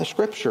about the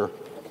Scripture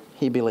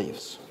he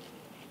believes.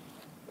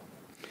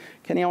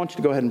 Kenny, I want you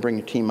to go ahead and bring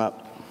your team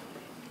up.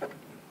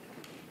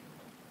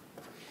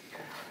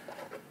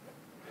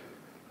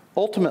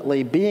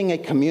 Ultimately, being a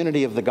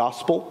community of the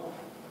gospel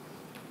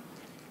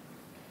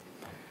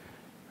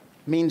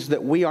means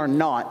that we are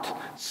not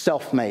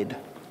self-made.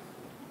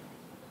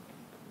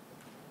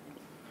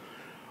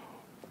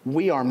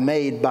 We are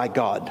made by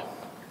God,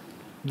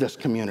 this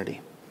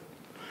community.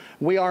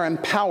 We are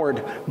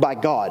empowered by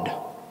God,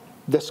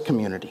 this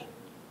community.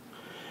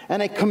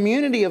 And a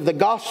community of the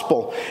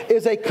gospel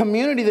is a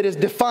community that is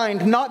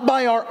defined not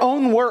by our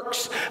own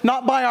works,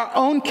 not by our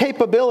own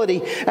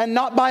capability, and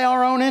not by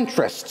our own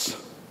interests.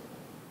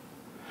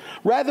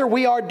 Rather,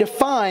 we are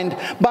defined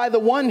by the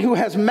one who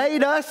has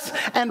made us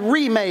and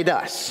remade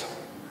us.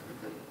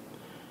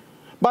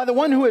 By the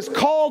one who has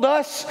called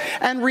us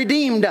and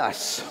redeemed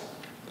us.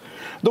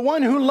 The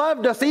one who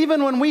loved us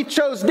even when we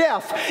chose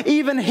death,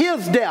 even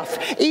His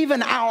death,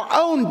 even our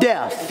own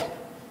death.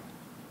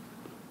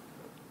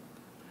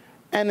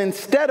 And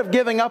instead of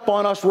giving up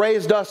on us,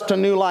 raised us to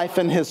new life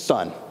in His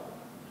Son.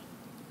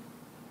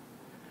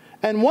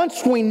 And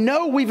once we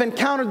know we've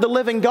encountered the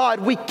living God,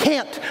 we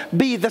can't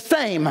be the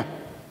same.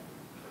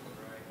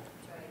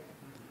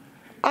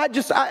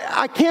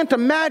 I can't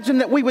imagine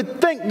that we would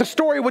think the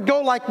story would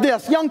go like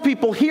this. Young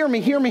people, hear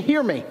me, hear me,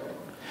 hear me.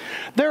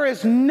 There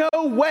is no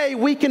way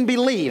we can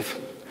believe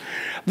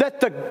that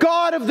the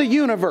God of the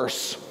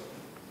universe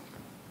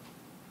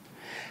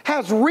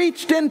has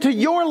reached into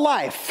your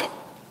life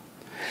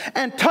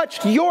and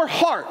touched your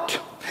heart,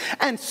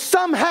 and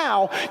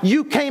somehow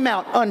you came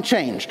out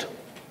unchanged.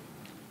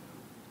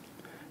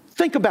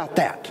 Think about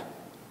that.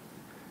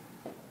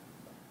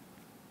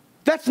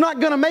 That's not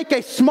going to make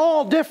a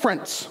small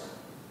difference.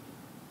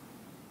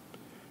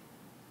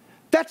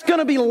 That's going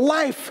to be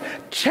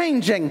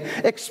life-changing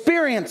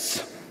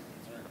experience.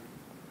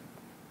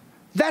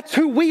 That's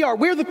who we are.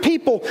 We're the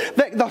people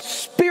that the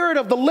Spirit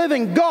of the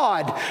living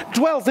God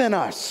dwells in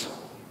us.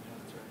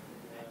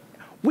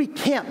 We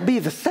can't be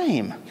the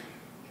same.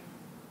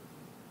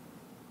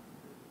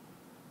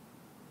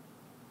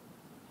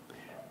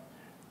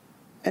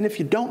 And if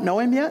you don't know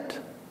Him yet,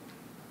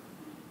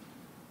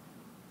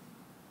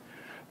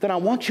 then I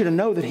want you to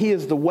know that He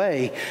is the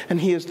way, and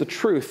He is the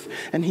truth,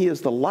 and He is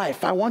the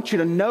life. I want you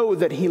to know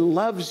that He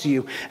loves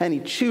you and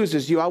He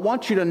chooses you. I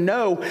want you to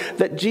know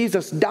that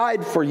Jesus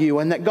died for you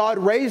and that God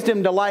raised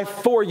Him to life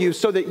for you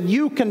so that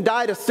you can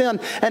die to sin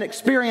and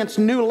experience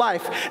new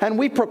life. And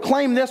we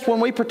proclaim this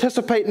when we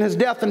participate in His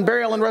death and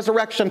burial and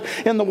resurrection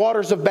in the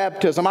waters of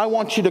baptism. I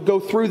want you to go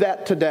through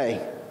that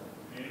today.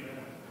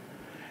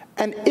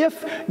 And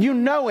if you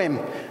know Him,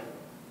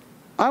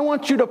 I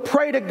want you to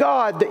pray to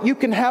God that you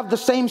can have the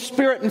same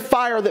spirit and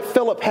fire that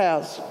Philip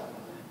has.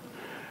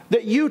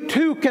 That you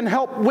too can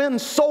help win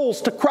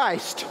souls to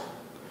Christ.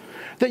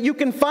 That you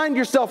can find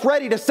yourself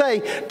ready to say,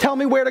 tell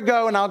me where to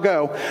go and I'll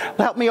go.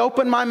 Help me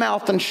open my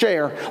mouth and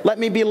share. Let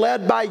me be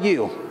led by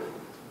you.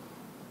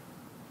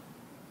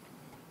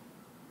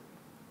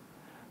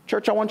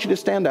 Church, I want you to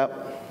stand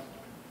up.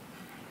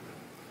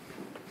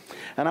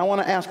 And I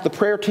want to ask the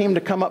prayer team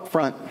to come up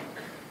front.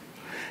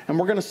 And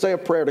we're going to say a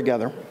prayer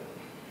together.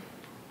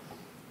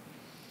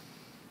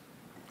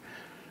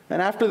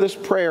 And after this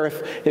prayer,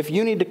 if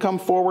you need to come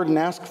forward and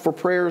ask for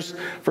prayers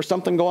for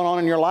something going on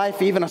in your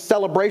life, even a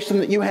celebration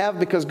that you have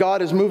because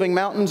God is moving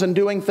mountains and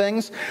doing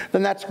things,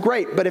 then that's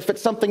great. But if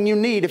it's something you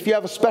need, if you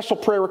have a special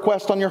prayer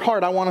request on your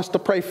heart, I want us to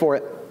pray for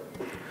it.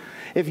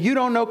 If you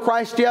don't know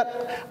Christ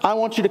yet, I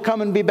want you to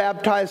come and be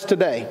baptized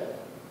today.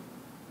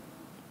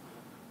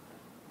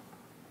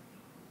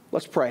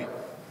 Let's pray.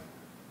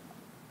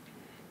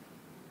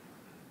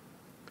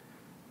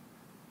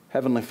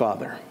 Heavenly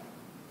Father,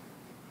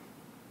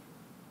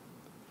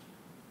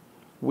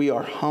 we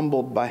are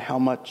humbled by how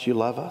much you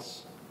love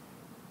us.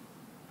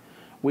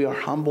 We are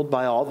humbled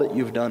by all that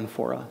you've done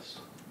for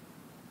us.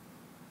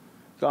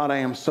 God, I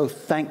am so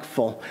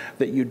thankful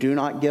that you do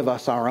not give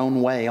us our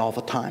own way all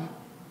the time.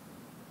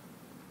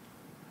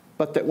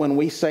 But that when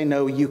we say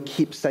no, you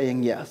keep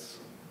saying yes.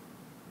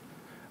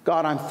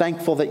 God, I'm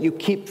thankful that you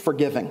keep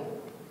forgiving.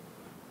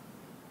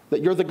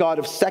 That you're the God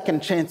of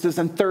second chances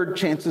and third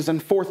chances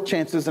and fourth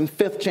chances and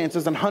fifth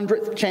chances and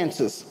 100th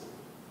chances.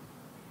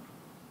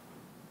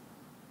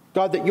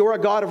 God, that you're a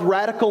God of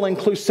radical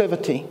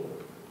inclusivity.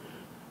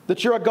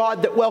 That you're a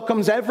God that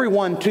welcomes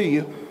everyone to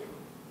you.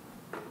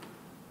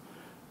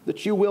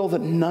 That you will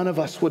that none of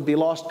us would be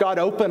lost. God,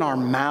 open our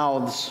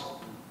mouths.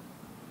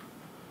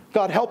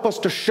 God, help us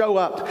to show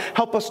up.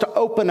 Help us to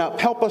open up.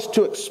 Help us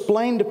to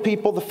explain to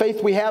people the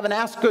faith we have and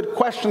ask good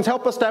questions.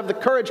 Help us to have the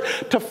courage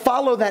to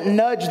follow that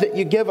nudge that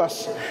you give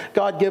us.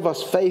 God, give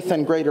us faith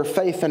and greater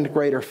faith and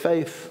greater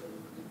faith.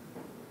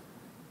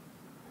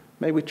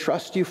 May we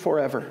trust you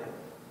forever.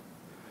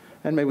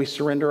 And may we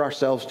surrender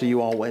ourselves to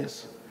you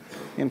always.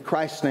 In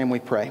Christ's name we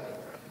pray.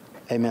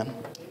 Amen.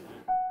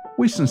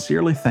 We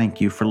sincerely thank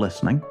you for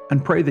listening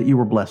and pray that you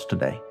were blessed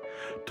today.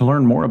 To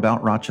learn more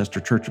about Rochester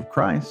Church of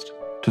Christ,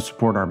 to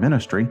support our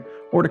ministry,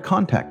 or to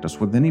contact us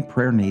with any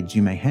prayer needs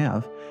you may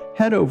have,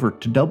 head over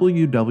to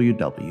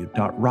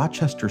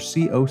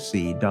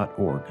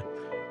www.rochestercoc.org.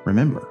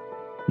 Remember,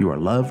 you are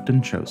loved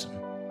and chosen.